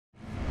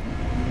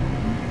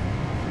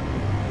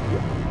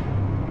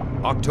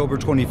October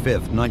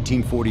 25th,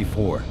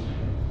 1944.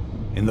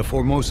 In the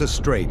Formosa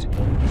Strait,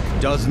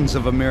 dozens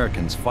of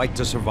Americans fight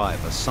to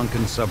survive a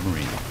sunken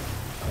submarine.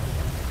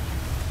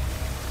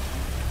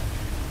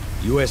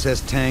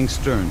 USS Tang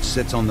stern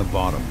sits on the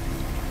bottom.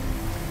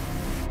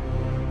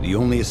 The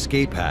only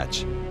escape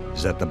hatch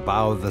is at the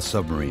bow of the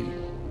submarine.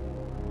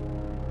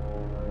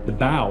 The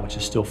bow, which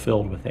is still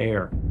filled with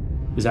air,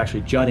 is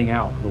actually jutting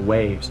out of the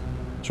waves,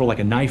 sort of like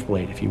a knife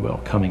blade, if you will,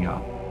 coming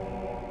up.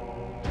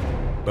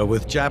 But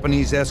with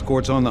Japanese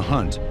escorts on the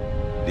hunt,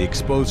 the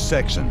exposed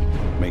section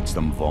makes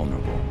them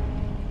vulnerable.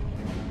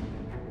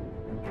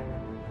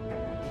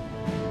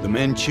 The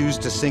men choose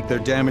to sink their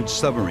damaged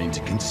submarine to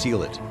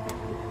conceal it,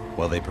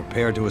 while they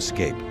prepare to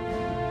escape.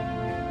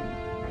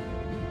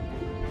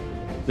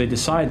 They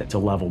decide to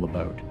level the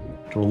boat,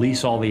 to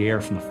release all the air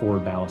from the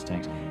forward ballast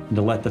tanks, and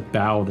to let the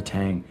bow of the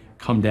Tang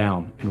come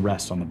down and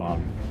rest on the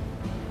bottom.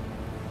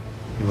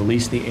 They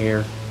release the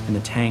air, and the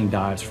Tang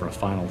dives for a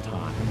final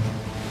time.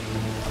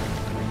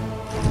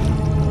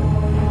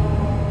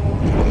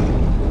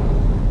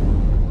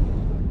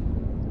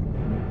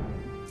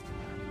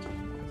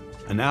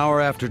 An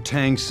hour after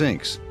Tang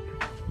sinks,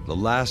 the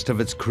last of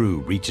its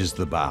crew reaches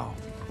the bow.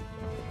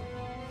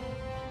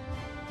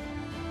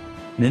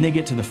 And then they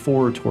get to the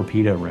forward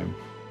torpedo room.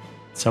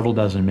 Several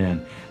dozen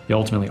men. They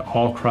ultimately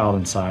all crowd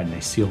inside and they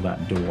seal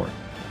that door.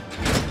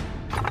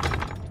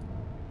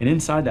 And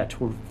inside that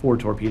forward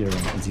torpedo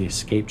room is the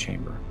escape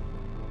chamber.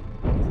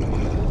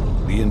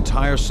 The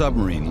entire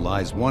submarine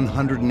lies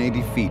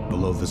 180 feet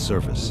below the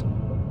surface.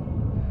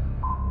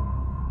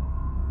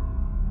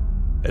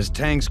 As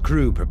Tang's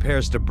crew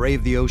prepares to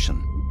brave the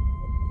ocean,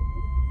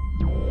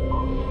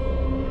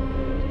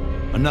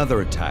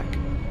 another attack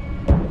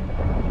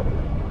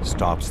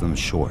stops them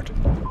short.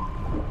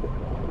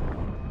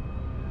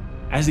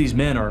 As these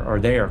men are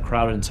there,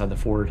 crowded inside the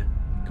forward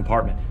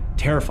compartment,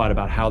 terrified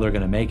about how they're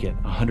going to make it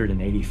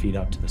 180 feet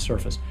up to the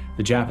surface,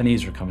 the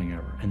Japanese are coming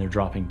over and they're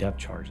dropping depth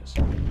charges.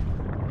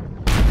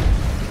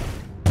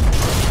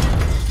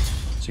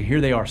 So here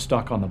they are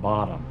stuck on the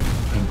bottom,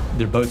 and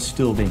their boat's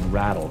still being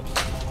rattled.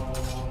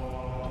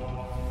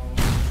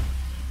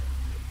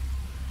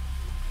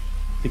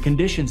 The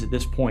conditions at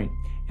this point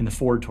in the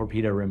forward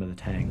torpedo room of the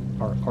Tang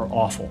are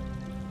awful.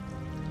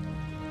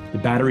 The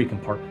battery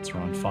compartments are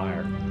on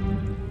fire.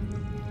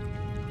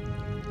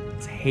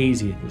 It's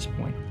hazy at this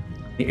point.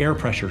 The air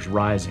pressure is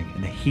rising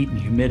and the heat and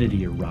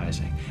humidity are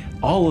rising.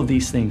 All of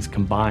these things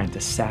combine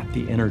to sap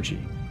the energy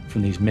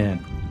from these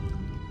men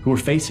who are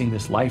facing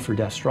this life or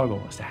death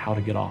struggle as to how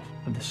to get off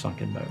of this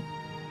sunken boat.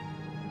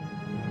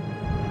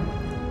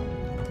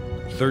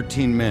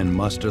 13 men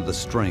muster the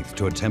strength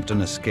to attempt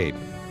an escape.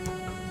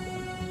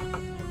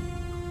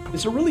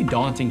 It's a really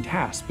daunting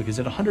task because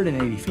at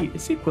 180 feet,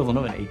 it's the equivalent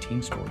of an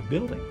 18-story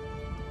building.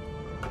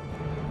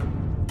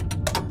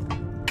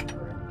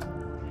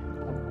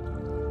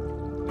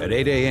 At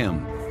 8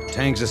 a.m.,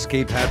 Tang's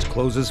escape hatch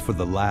closes for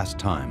the last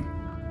time.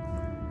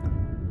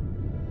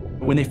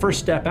 When they first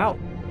step out,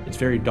 it's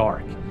very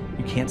dark.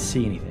 You can't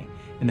see anything.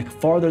 And the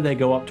farther they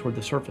go up toward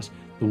the surface,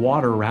 the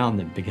water around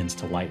them begins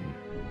to lighten.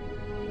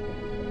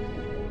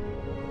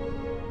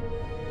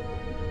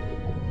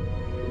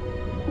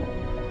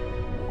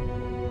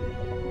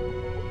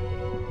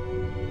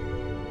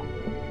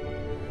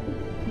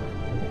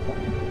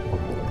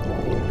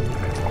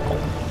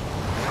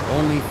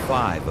 Only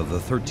 5 of the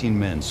 13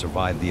 men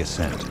survive the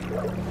ascent.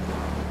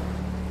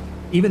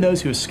 Even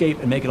those who escape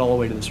and make it all the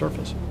way to the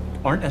surface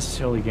aren't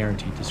necessarily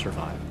guaranteed to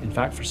survive. In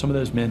fact, for some of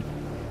those men,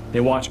 they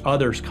watch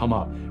others come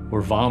up who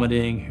are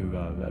vomiting, who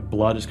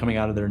blood is coming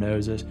out of their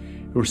noses,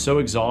 who are so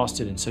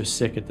exhausted and so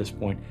sick at this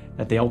point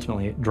that they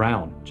ultimately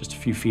drown just a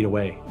few feet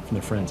away from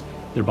their friends,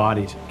 their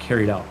bodies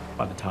carried out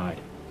by the tide.